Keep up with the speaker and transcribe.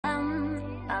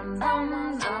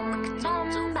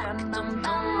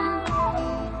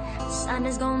Sun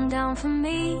has gone down for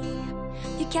me.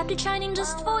 You kept it shining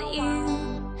just for you.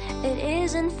 It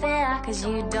isn't fair, cause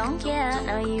you don't care.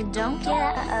 No, you don't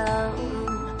care. Oh.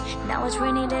 Now it's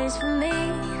rainy days for me.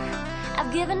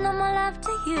 I've given all my love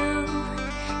to you.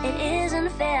 It isn't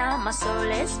fair, my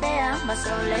soul is fair, my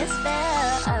soul is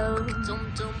fair. Oh.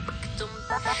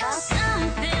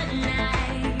 Something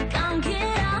I can't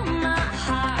get out my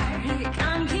heart,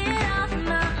 can't get out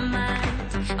my mind.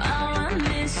 Oh, I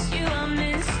miss you, I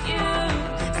miss you.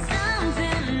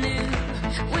 Something new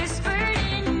whispered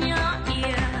in your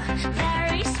ear,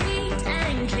 very sweet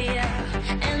and clear.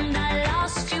 And I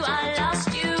lost you, I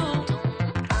lost you.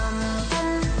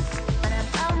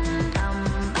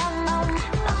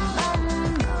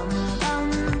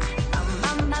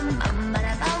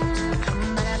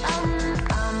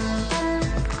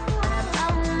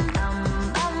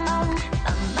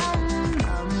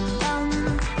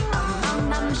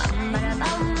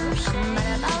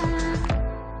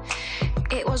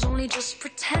 It was only just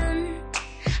pretend.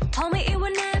 Told me it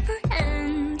would never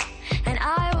end. And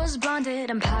I was blinded,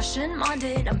 I'm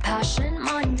passion-minded, I'm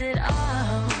passion-minded.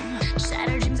 Oh,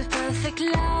 shattered dreams of perfect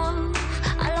love.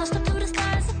 I lost up to the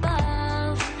stars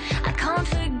above. I can't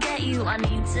forget you, I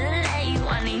need to